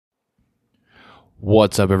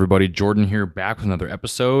What's up, everybody? Jordan here, back with another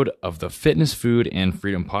episode of the Fitness, Food, and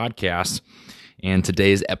Freedom Podcast. And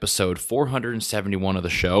today's episode 471 of the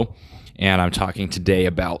show. And I'm talking today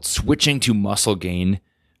about switching to muscle gain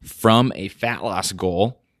from a fat loss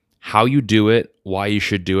goal, how you do it, why you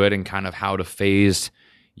should do it, and kind of how to phase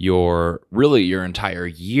your entire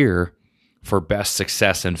year for best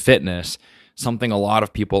success in fitness. Something a lot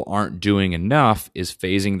of people aren't doing enough is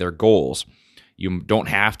phasing their goals. You don't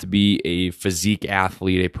have to be a physique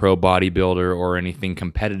athlete, a pro bodybuilder, or anything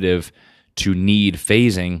competitive to need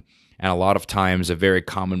phasing. And a lot of times, a very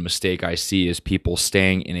common mistake I see is people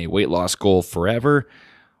staying in a weight loss goal forever,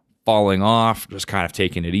 falling off, just kind of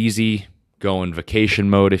taking it easy, going vacation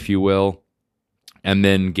mode, if you will, and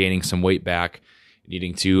then gaining some weight back,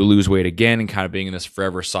 needing to lose weight again, and kind of being in this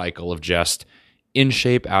forever cycle of just in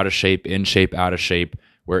shape, out of shape, in shape, out of shape,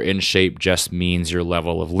 where in shape just means your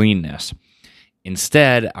level of leanness.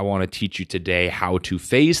 Instead, I want to teach you today how to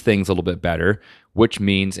phase things a little bit better, which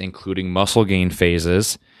means including muscle gain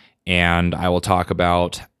phases, and I will talk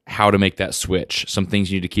about how to make that switch, some things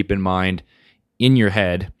you need to keep in mind in your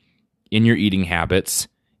head, in your eating habits,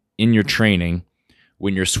 in your training,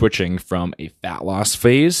 when you're switching from a fat loss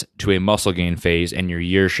phase to a muscle gain phase, and your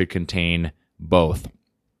year should contain both.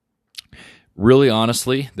 Really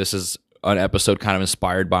honestly, this is an episode kind of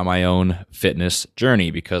inspired by my own fitness journey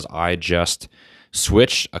because I just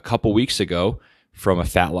switched a couple weeks ago from a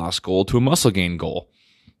fat loss goal to a muscle gain goal.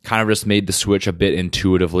 Kind of just made the switch a bit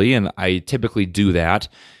intuitively, and I typically do that.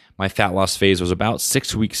 My fat loss phase was about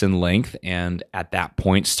 6 weeks in length, and at that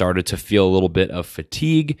point started to feel a little bit of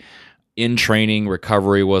fatigue. In training,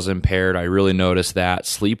 recovery was impaired. I really noticed that.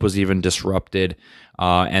 Sleep was even disrupted.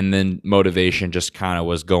 And then motivation just kind of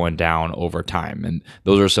was going down over time. And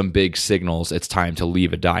those are some big signals it's time to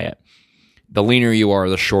leave a diet. The leaner you are,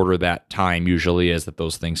 the shorter that time usually is that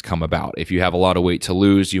those things come about. If you have a lot of weight to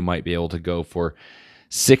lose, you might be able to go for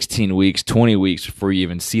 16 weeks, 20 weeks before you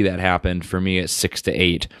even see that happen. For me, it's 6 to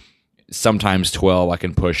 8. Sometimes 12 I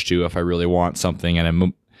can push to if I really want something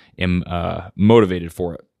and am motivated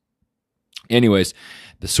for it. Anyways,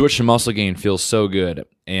 the switch to muscle gain feels so good,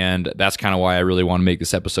 and that's kind of why I really want to make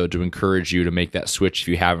this episode, to encourage you to make that switch if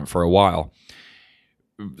you haven't for a while.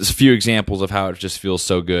 A few examples of how it just feels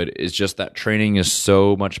so good is just that training is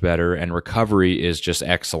so much better and recovery is just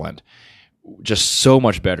excellent. Just so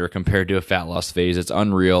much better compared to a fat loss phase. It's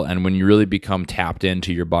unreal, and when you really become tapped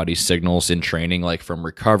into your body's signals in training, like from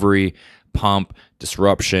recovery, pump,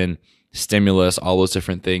 disruption, stimulus, all those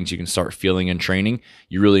different things you can start feeling in training,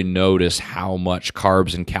 you really notice how much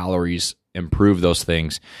carbs and calories improve those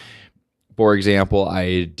things. For example,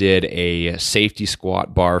 I did a safety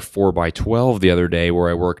squat bar 4x12 the other day where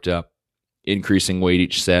I worked up increasing weight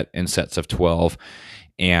each set in sets of 12,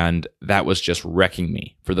 and that was just wrecking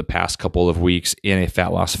me for the past couple of weeks in a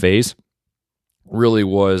fat loss phase. Really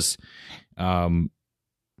was pretty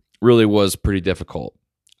difficult.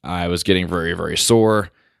 I was getting very, very sore.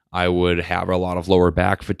 I would have a lot of lower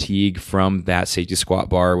back fatigue from that safety squat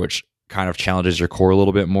bar, which kind of challenges your core a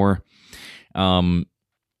little bit more.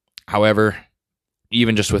 However,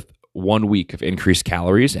 even just with 1 week of increased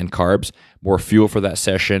calories and carbs, more fuel for that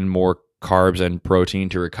session, more carbs and protein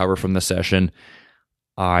to recover from the session,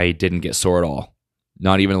 I didn't get sore at all.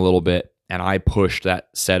 Not even a little bit. And I pushed that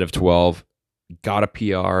set of 12, got a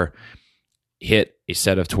PR, hit a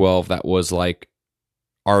set of 12 that was like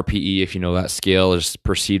RPE, if you know that scale, is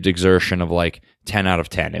perceived exertion of like 10 out of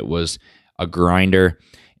 10. It was a grinder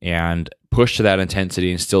and pushed to that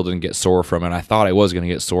intensity and still didn't get sore from it. I thought I was going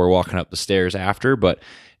to get sore walking up the stairs after, but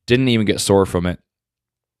didn't even get sore from it.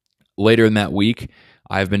 Later in that week,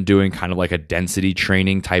 I've been doing kind of like a density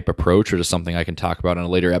training type approach, which is something I can talk about in a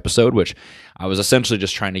later episode, which I was essentially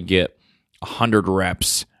just trying to get 100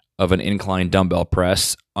 reps of an incline dumbbell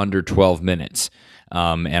press under 12 minutes.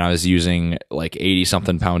 And I was using like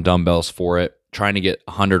 80-something pound dumbbells for it, trying to get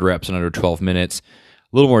 100 reps in under 12 minutes.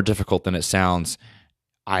 A little more difficult than it sounds.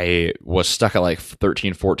 I was stuck at like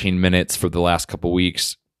 13, 14 minutes for the last couple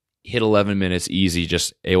weeks. Hit 11 minutes easy,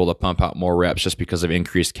 just able to pump out more reps just because of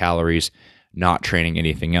increased calories, not training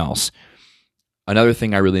anything else. Another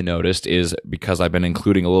thing I really noticed is because I've been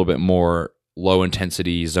including a little bit more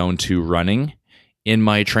low-intensity zone 2 running in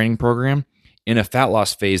my training program, in a fat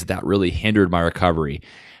loss phase, that really hindered my recovery,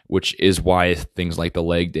 which is why things like the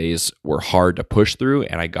leg days were hard to push through,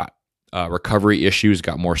 and I got recovery issues,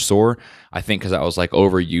 got more sore. I think because I was like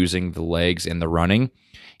overusing the legs in the running,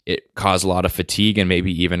 it caused a lot of fatigue and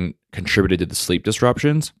maybe even contributed to the sleep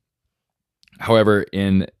disruptions. However,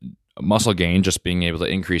 in muscle gain, just being able to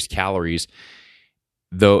increase calories,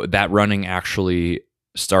 though that running actually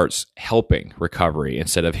starts helping recovery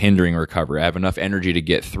instead of hindering recovery. I have enough energy to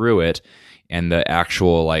get through it, and the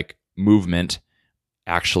actual like movement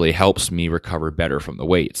actually helps me recover better from the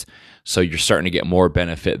weights. So you're starting to get more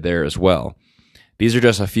benefit there as well. These are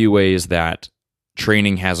just a few ways that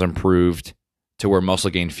training has improved to where muscle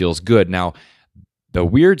gain feels good. Now, the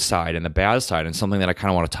weird side and the bad side, and something that I kind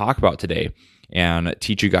of want to talk about today and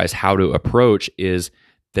teach you guys how to approach, is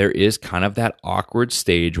there is kind of that awkward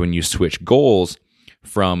stage when you switch goals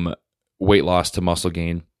from weight loss to muscle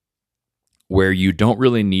gain where you don't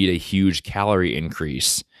really need a huge calorie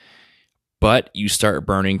increase, but you start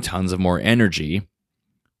burning tons of more energy.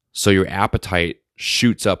 So your appetite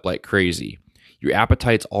shoots up like crazy. Your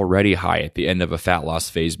appetite's already high at the end of a fat loss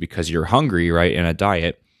phase because you're hungry, right, in a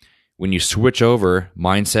diet. When you switch over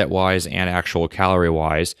mindset-wise and actual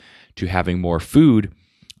calorie-wise to having more food,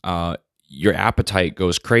 your appetite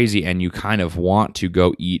goes crazy and you kind of want to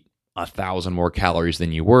go eat 1,000 more calories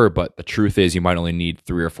than you were, but the truth is you might only need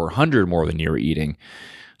 300 or 400 more than you were eating.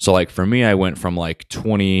 So like for me, I went from like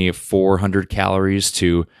 2,400 calories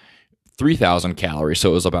to 3,000 calories. So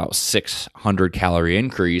it was about 600 calorie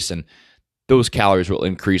increase, and those calories will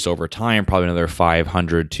increase over time, probably another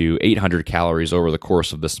 500 to 800 calories over the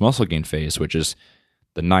course of this muscle gain phase, which is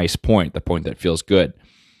the nice point, the point that feels good.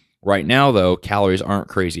 Right now, though, calories aren't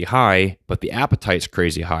crazy high, but the appetite's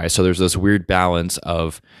crazy high. So there's this weird balance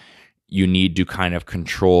of you need to kind of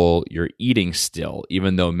control your eating still,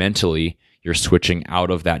 even though mentally you're switching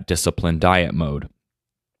out of that disciplined diet mode.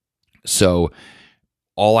 So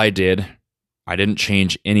all I didn't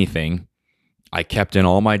change anything. I kept in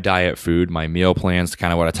all my diet food, my meal plans,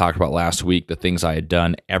 kind of what I talked about last week, the things I had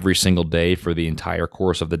done every single day for the entire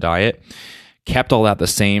course of the diet. Kept all that the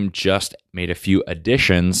same, just made a few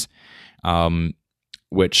additions,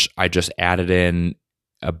 which I just added in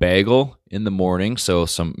a bagel in the morning, so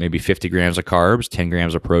some maybe 50 grams of carbs, 10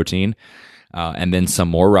 grams of protein, and then some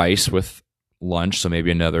more rice with lunch, so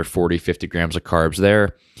maybe another 40, 50 grams of carbs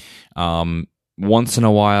there. Once in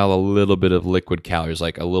a while, a little bit of liquid calories,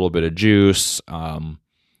 like a little bit of juice,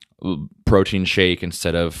 protein shake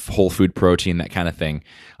instead of whole food protein, that kind of thing.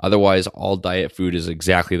 Otherwise, all diet food is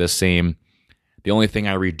exactly the same. The only thing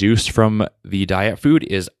I reduced from the diet food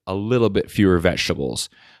is a little bit fewer vegetables.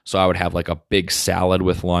 So I would have like a big salad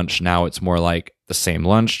with lunch. Now it's more like the same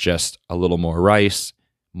lunch, just a little more rice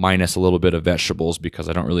minus a little bit of vegetables because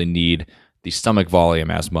I don't really need the stomach volume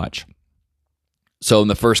as much. So in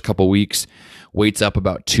the first couple weeks, weight's up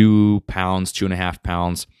about 2 pounds, 2.5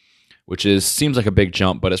 pounds, which seems like a big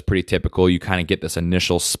jump, but it's pretty typical. You kind of get this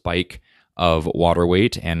initial spike of water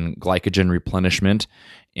weight and glycogen replenishment,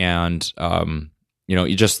 and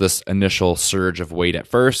just this initial surge of weight at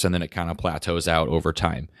first, and then it kind of plateaus out over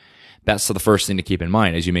time. That's the first thing to keep in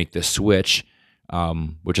mind as you make this switch,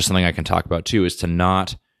 which is something I can talk about too, is to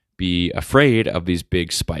not be afraid of these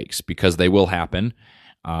big spikes because they will happen.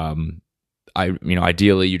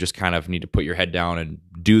 Ideally, you just kind of need to put your head down and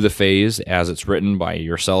do the phase as it's written by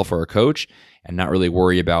yourself or a coach, and not really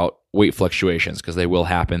worry about weight fluctuations because they will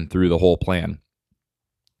happen through the whole plan.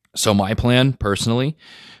 So my plan personally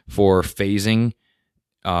for phasing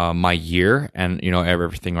my year and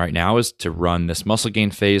everything right now is to run this muscle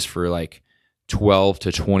gain phase for like 12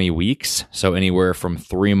 to 20 weeks. So anywhere from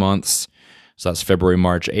 3 months, so that's February,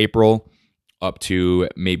 March, April, up to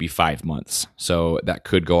maybe 5 months. So that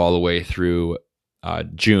could go all the way through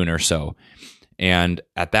June or so. And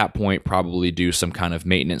at that point, probably do some kind of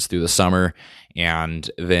maintenance through the summer and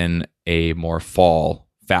then a more fall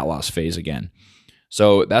fat loss phase again.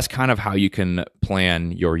 So that's kind of how you can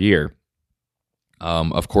plan your year.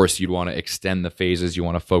 Of course, you'd want to extend the phases you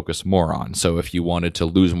want to focus more on. So if you wanted to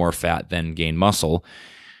lose more fat than gain muscle,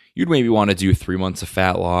 you'd maybe want to do 3 months of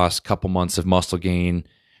fat loss, couple months of muscle gain,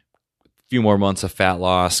 few more months of fat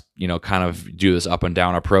loss, kind of do this up and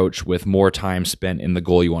down approach with more time spent in the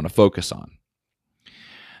goal you want to focus on.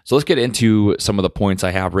 So let's get into some of the points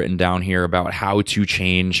I have written down here about how to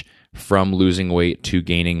change from losing weight to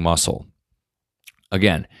gaining muscle.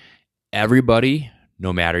 Again, everybody,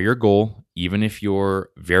 no matter your goal, even if you're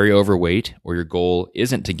very overweight or your goal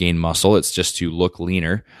isn't to gain muscle, it's just to look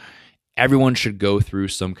leaner, everyone should go through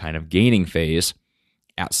some kind of gaining phase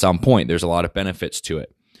at some point. There's a lot of benefits to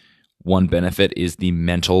it. One benefit is the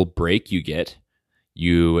mental break you get.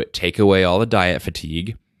 You take away all the diet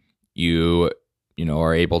fatigue. You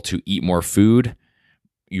are able to eat more food.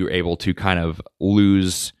 You're able to kind of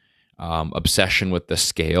lose obsession with the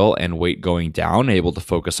scale and weight going down, able to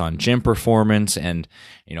focus on gym performance and,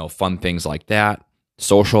 fun things like that,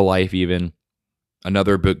 social life even.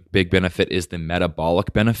 Another big benefit is the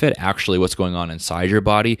metabolic benefit. Actually, what's going on inside your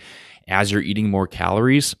body as you're eating more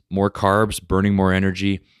calories, more carbs, burning more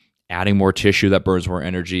energy, adding more tissue that burns more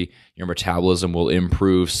energy, your metabolism will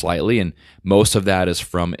improve slightly. And most of that is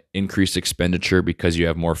from increased expenditure because you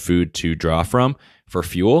have more food to draw from for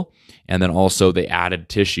fuel. And then also the added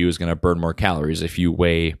tissue is going to burn more calories. If you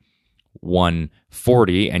weigh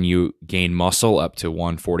 140 and you gain muscle up to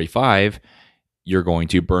 145, you're going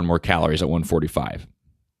to burn more calories at 145.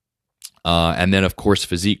 And then, of course,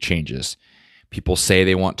 physique changes. People say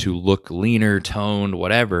they want to look leaner, toned,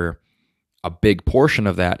 whatever. A big portion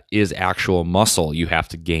of that is actual muscle you have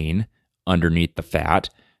to gain underneath the fat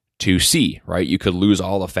to see, right? You could lose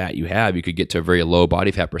all the fat you have. You could get to a very low body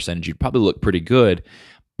fat percentage. You'd probably look pretty good.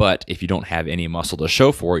 But if you don't have any muscle to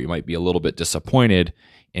show for it, you might be a little bit disappointed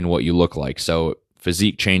in what you look like. So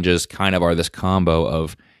physique changes kind of are this combo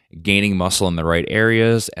of gaining muscle in the right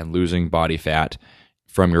areas and losing body fat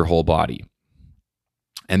from your whole body.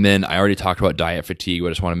 And then I already talked about diet fatigue, but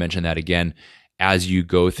I just want to mention that again. As you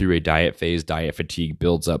go through a diet phase, diet fatigue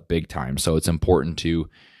builds up big time. So it's important to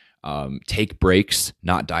take breaks,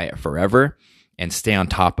 not diet forever, and stay on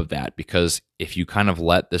top of that. Because if you kind of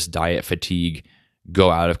let this diet fatigue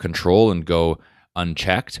go out of control and go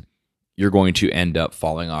unchecked, you're going to end up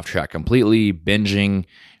falling off track completely, binging,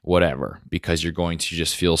 whatever, because you're going to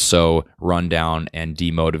just feel so run down and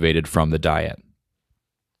demotivated from the diet.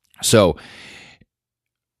 So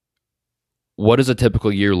what does a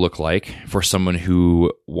typical year look like for someone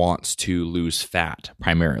who wants to lose fat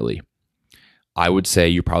primarily? I would say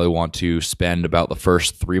you probably want to spend about the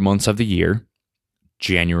first 3 months of the year,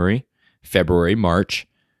 January, February, March,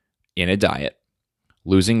 in a diet,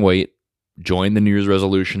 losing weight. Join the New Year's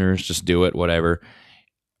resolutioners, just do it, whatever.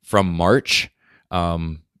 From March,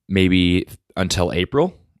 maybe until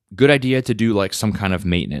April, good idea to do like some kind of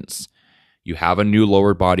maintenance. You have a new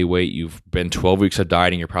lower body weight. You've been 12 weeks of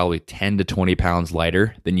dieting. You're probably 10 to 20 pounds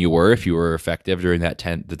lighter than you were if you were effective during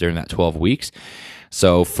that 12 weeks.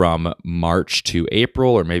 So from March to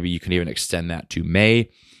April, or maybe you can even extend that to May,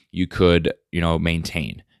 you could,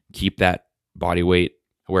 maintain. Keep that body weight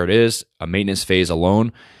where it is. A maintenance phase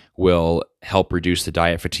alone will help reduce the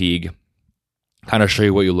diet fatigue, kind of show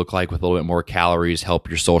you what you look like with a little bit more calories, help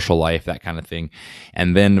your social life, that kind of thing.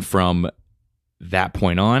 And then from that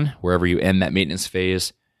point on, wherever you end that maintenance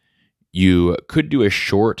phase, you could do a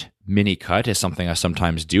short mini cut, is something I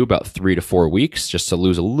sometimes do, about 3 to 4 weeks, just to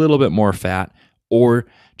lose a little bit more fat, or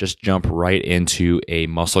just jump right into a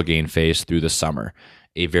muscle gain phase through the summer.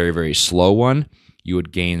 A very, very slow one. You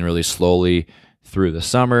would gain really slowly through the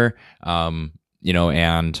summer, and you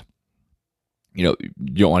don't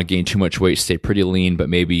want to gain too much weight, stay pretty lean, but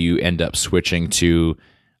maybe you end up switching to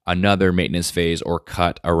another maintenance phase or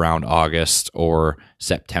cut around August or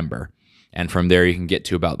September. And from there, you can get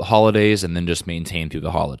to about the holidays and then just maintain through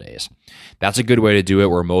the holidays. That's a good way to do it,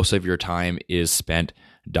 where most of your time is spent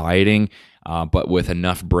dieting, but with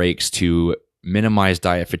enough breaks to minimize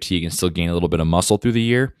diet fatigue and still gain a little bit of muscle through the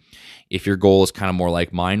year. If your goal is kind of more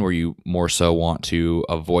like mine, where you more so want to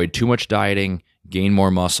avoid too much dieting, gain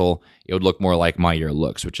more muscle, it would look more like my year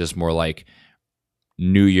looks, which is more like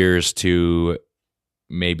New Year's to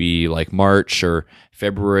maybe like March or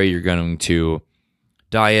February. You're going to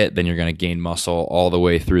diet, then you're going to gain muscle all the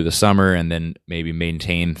way through the summer, and then maybe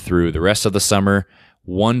maintain through the rest of the summer.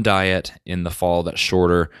 One diet in the fall that's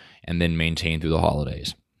shorter, and then maintain through the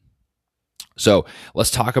holidays. So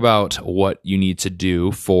let's talk about what you need to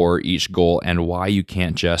do for each goal and why you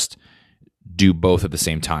can't just do both at the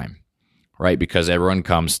same time, right? Because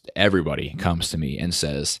everybody comes to me and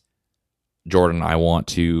says, Jordan, I want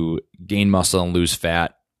to gain muscle and lose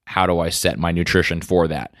fat. How do I set my nutrition for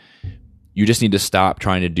that? You just need to stop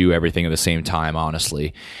trying to do everything at the same time,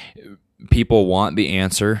 honestly. People want the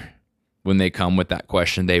answer when they come with that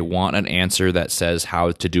question. They want an answer that says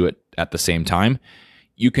how to do it at the same time.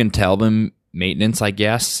 You can tell them maintenance, I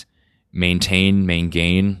guess, maintain, main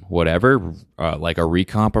gain, whatever, like a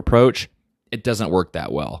recomp approach. It doesn't work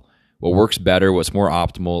that well. What works better, what's more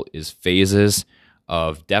optimal, is phases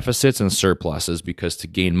of deficits and surpluses, because to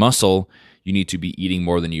gain muscle, you need to be eating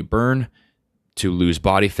more than you burn. To lose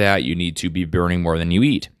body fat, you need to be burning more than you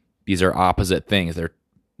eat. These are opposite things. They're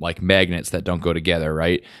like magnets that don't go together,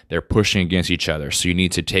 right? They're pushing against each other. So you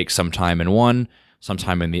need to take some time in one, some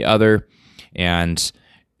time in the other. And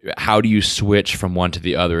how do you switch from one to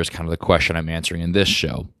the other is kind of the question I'm answering in this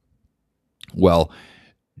show. Well,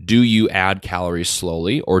 do you add calories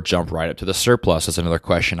slowly or jump right up to the surplus? That's another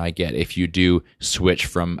question I get if you do switch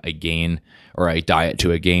from a gain or a diet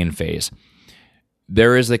to a gain phase.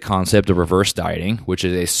 There is the concept of reverse dieting, which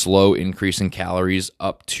is a slow increase in calories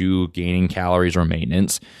up to gaining calories or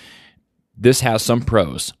maintenance. This has some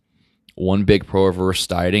pros. One big pro of reverse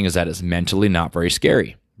dieting is that it's mentally not very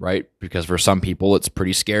scary, right? Because for some people, it's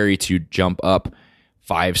pretty scary to jump up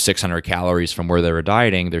 500-600 calories from where they were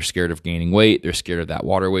dieting. They're scared of gaining weight. They're scared of that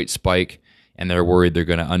water weight spike, and they're worried they're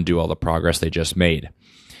going to undo all the progress they just made.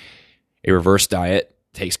 A reverse diet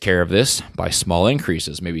takes care of this by small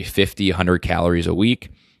increases, maybe 50, 100 calories a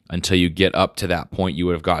week until you get up to that point you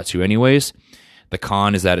would have got to anyways. The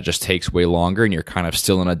con is that it just takes way longer and you're kind of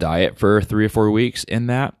still in a diet for 3 or 4 weeks in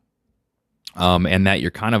that. And that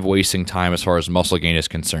you're kind of wasting time as far as muscle gain is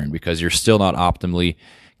concerned because you're still not optimally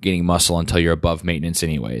gaining muscle until you're above maintenance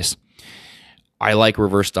anyways. I like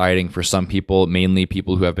reverse dieting for some people, mainly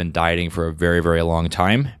people who have been dieting for a very, very long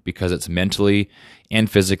time because it's mentally and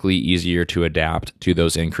physically easier to adapt to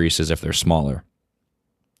those increases if they're smaller.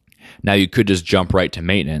 Now, you could just jump right to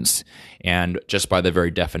maintenance, and just by the very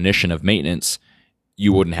definition of maintenance,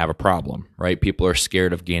 you wouldn't have a problem, right? People are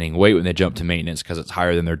scared of gaining weight when they jump to maintenance because it's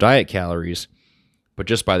higher than their diet calories. But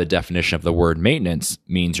just by the definition of the word maintenance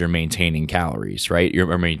means you're maintaining calories, right?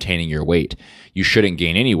 You're maintaining your weight. You shouldn't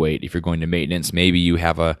gain any weight if you're going to maintenance. Maybe you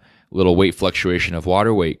have a little weight fluctuation of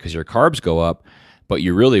water weight because your carbs go up, but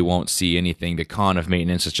you really won't see anything. The con of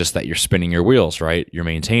maintenance is just that you're spinning your wheels, right? You're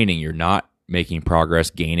maintaining. You're not making progress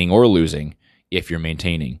gaining or losing if you're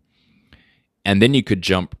maintaining. And then you could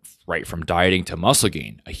jump right from dieting to muscle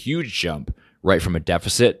gain, a huge jump, right from a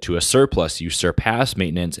deficit to a surplus. You surpass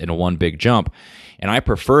maintenance in one big jump. And I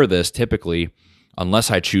prefer this typically,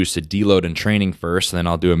 unless I choose to deload in training first, and then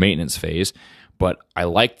I'll do a maintenance phase. But I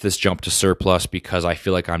like this jump to surplus because I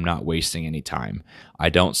feel like I'm not wasting any time. I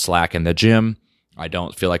don't slack in the gym. I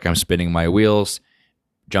don't feel like I'm spinning my wheels.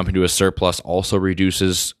 Jumping to a surplus also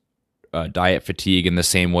reduces diet fatigue in the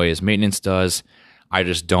same way as maintenance does. I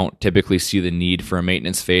just don't typically see the need for a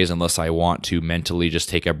maintenance phase unless I want to mentally just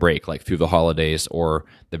take a break, like through the holidays or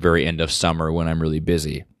the very end of summer when I'm really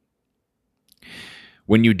busy.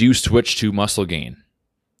 When you do switch to muscle gain,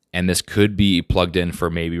 and this could be plugged in for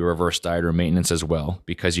maybe reverse diet or maintenance as well,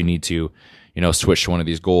 because you need to, switch to one of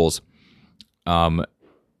these goals. One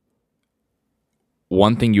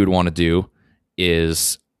thing you would want to do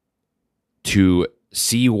is to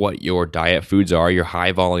see what your diet foods are, your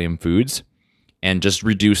high volume foods, and just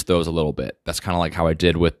reduce those a little bit. That's kind of like how I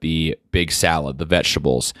did with the big salad, the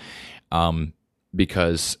vegetables,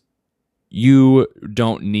 because you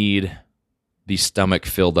don't need the stomach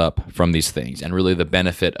filled up from these things. And really the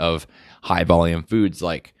benefit of high volume foods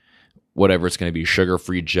like whatever it's going to be,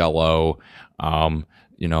 sugar-free Jell-O,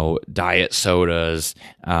 diet sodas,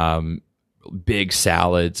 big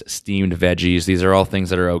salads, steamed veggies, these are all things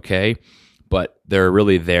that are okay, but they're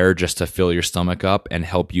really there just to fill your stomach up and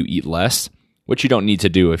help you eat less, which you don't need to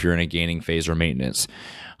do if you're in a gaining phase or maintenance.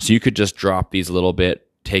 So you could just drop these a little bit,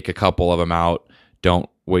 take a couple of them out, don't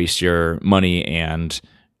waste your money and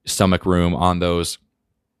stomach room on those,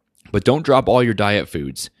 but don't drop all your diet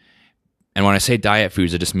foods. And when I say diet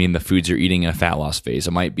foods, I just mean the foods you're eating in a fat loss phase.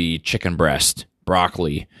 It might be chicken breast,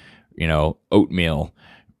 broccoli, oatmeal,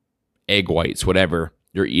 egg whites, whatever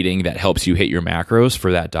you're eating that helps you hit your macros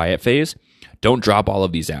for that diet phase. Don't drop all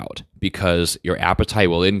of these out because your appetite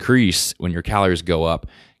will increase when your calories go up,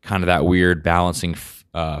 kind of that weird balancing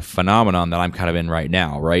phenomenon that I'm kind of in right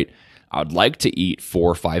now, right? I would like to eat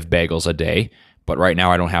 4 or 5 bagels a day, but right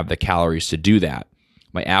now I don't have the calories to do that.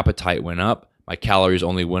 My appetite went up. My calories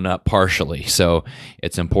only went up partially. So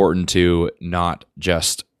it's important to not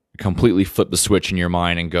just completely flip the switch in your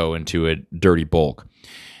mind and go into a dirty bulk.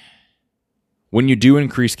 When you do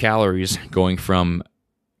increase calories going from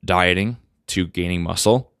dieting to gaining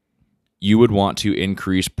muscle, you would want to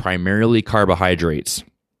increase primarily carbohydrates.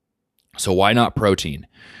 So why not protein?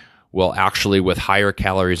 Well, actually, with higher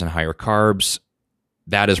calories and higher carbs,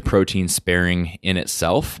 that is protein sparing in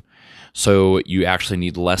itself. So you actually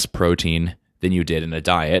need less protein than you did in a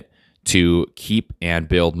diet to keep and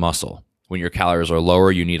build muscle. When your calories are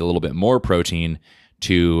lower, you need a little bit more protein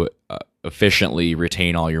to efficiently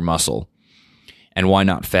retain all your muscle. And why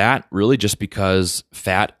not fat? Really just because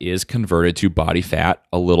fat is converted to body fat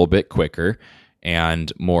a little bit quicker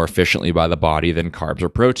and more efficiently by the body than carbs or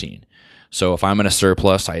protein. So if I'm in a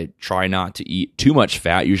surplus, I try not to eat too much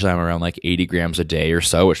fat. Usually I'm around like 80 grams a day or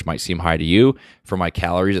so, which might seem high to you. For my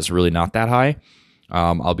calories, it's really not that high.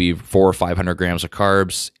 I'll be 400 or 500 grams of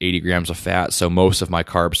carbs, 80 grams of fat. So most of my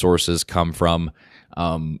carb sources come from,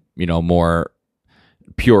 more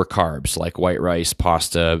pure carbs like white rice,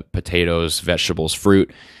 pasta, potatoes, vegetables,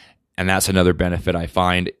 fruit. And that's another benefit I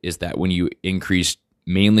find is that when you increase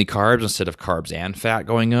mainly carbs instead of carbs and fat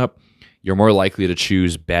going up, you're more likely to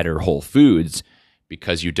choose better whole foods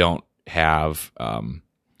because you don't have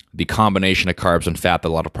the combination of carbs and fat that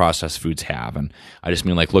a lot of processed foods have. And I just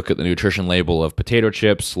mean, like, look at the nutrition label of potato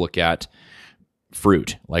chips, look at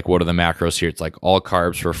fruit. Like, what are the macros here? It's like all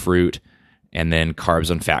carbs for fruit, and then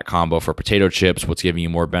carbs and fat combo for potato chips. What's giving you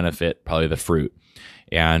more benefit? Probably the fruit.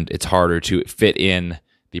 And it's harder to fit in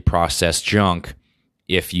the processed junk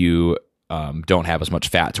if you don't have as much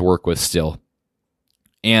fat to work with still.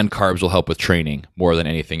 And carbs will help with training more than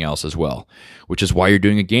anything else as well, which is why you're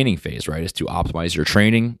doing a gaining phase, right? Is to optimize your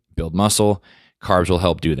training, build muscle. Carbs will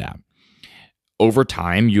help do that. Over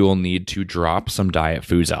time, you'll need to drop some diet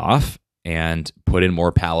foods off and put in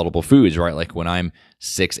more palatable foods, right? Like when I'm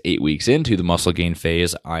 6-8 weeks into the muscle gain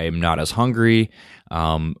phase, I'm not as hungry.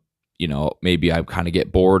 Maybe I kind of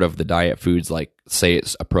get bored of the diet foods, like say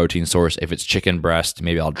it's a protein source. If it's chicken breast,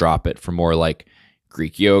 maybe I'll drop it for more like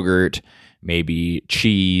Greek yogurt, maybe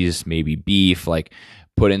cheese, maybe beef, like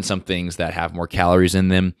put in some things that have more calories in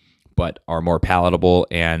them, but are more palatable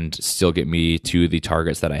and still get me to the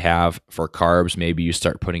targets that I have. For carbs, maybe you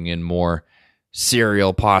start putting in more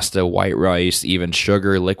cereal, pasta, white rice, even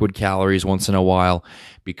sugar, liquid calories once in a while,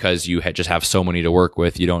 because you just have so many to work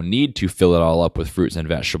with. You don't need to fill it all up with fruits and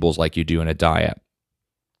vegetables like you do in a diet.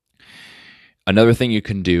 Another thing you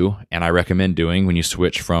can do, and I recommend doing when you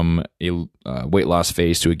switch from a weight loss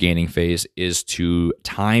phase to a gaining phase, is to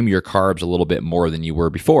time your carbs a little bit more than you were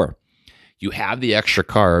before. You have the extra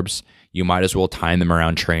carbs, you might as well time them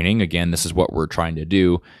around training. Again, this is what we're trying to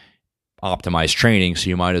do, optimize training, so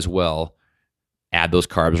you might as well add those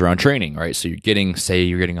carbs around training, right? So you're getting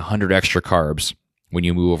 100 extra carbs when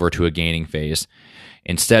you move over to a gaining phase.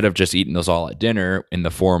 Instead of just eating those all at dinner in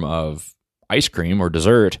the form of ice cream or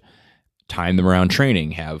dessert, time them around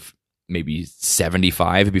training. Have maybe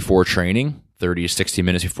 75 before training, 30 to 60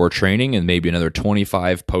 minutes before training, and maybe another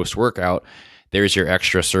 25 post-workout. There's your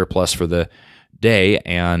extra surplus for the day,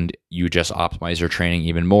 and you just optimize your training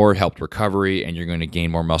even more, helped recovery, and you're going to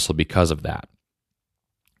gain more muscle because of that.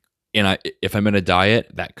 And if I'm in a diet,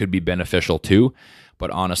 that could be beneficial too, but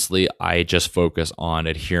honestly, I just focus on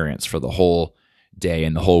adherence for the whole day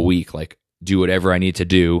and the whole week. Like, do whatever I need to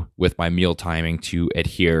do with my meal timing to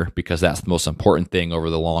adhere, because that's the most important thing over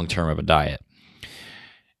the long term of a diet.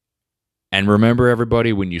 And remember,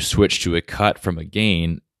 everybody, when you switch to a cut from a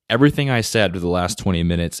gain, everything I said for the last 20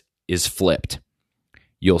 minutes is flipped.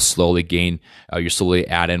 You'll slowly you slowly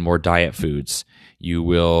add in more diet foods. You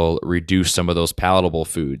will reduce some of those palatable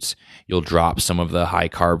foods. You'll drop some of the high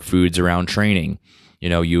carb foods around training.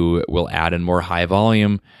 You will add in more high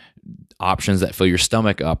volume options that fill your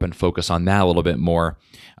stomach up and focus on that a little bit more.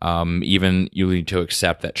 Even you need to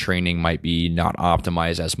accept that training might be not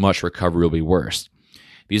optimized as much, recovery will be worse.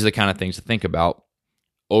 These are the kind of things to think about.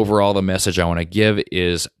 Overall, the message I want to give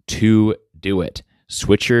is to do it.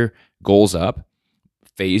 Switch your goals up.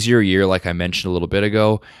 Phase your year, like I mentioned a little bit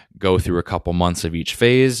ago. Go through a couple months of each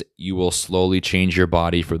phase. You will slowly change your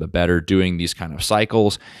body for the better doing these kind of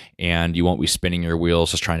cycles, and you won't be spinning your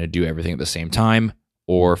wheels just trying to do everything at the same time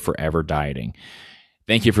or forever dieting.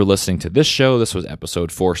 Thank you for listening to this show. This was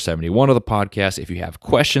episode 471 of the podcast. If you have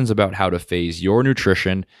questions about how to phase your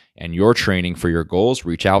nutrition and your training for your goals,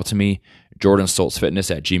 reach out to me,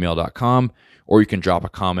 jordanstoltzfitness@gmail.com, or you can drop a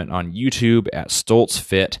comment on YouTube at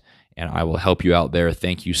StoltzFit, and I will help you out there.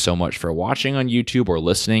 Thank you so much for watching on YouTube or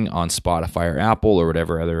listening on Spotify or Apple or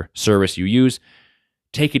whatever other service you use.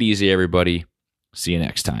 Take it easy, everybody. See you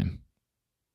next time.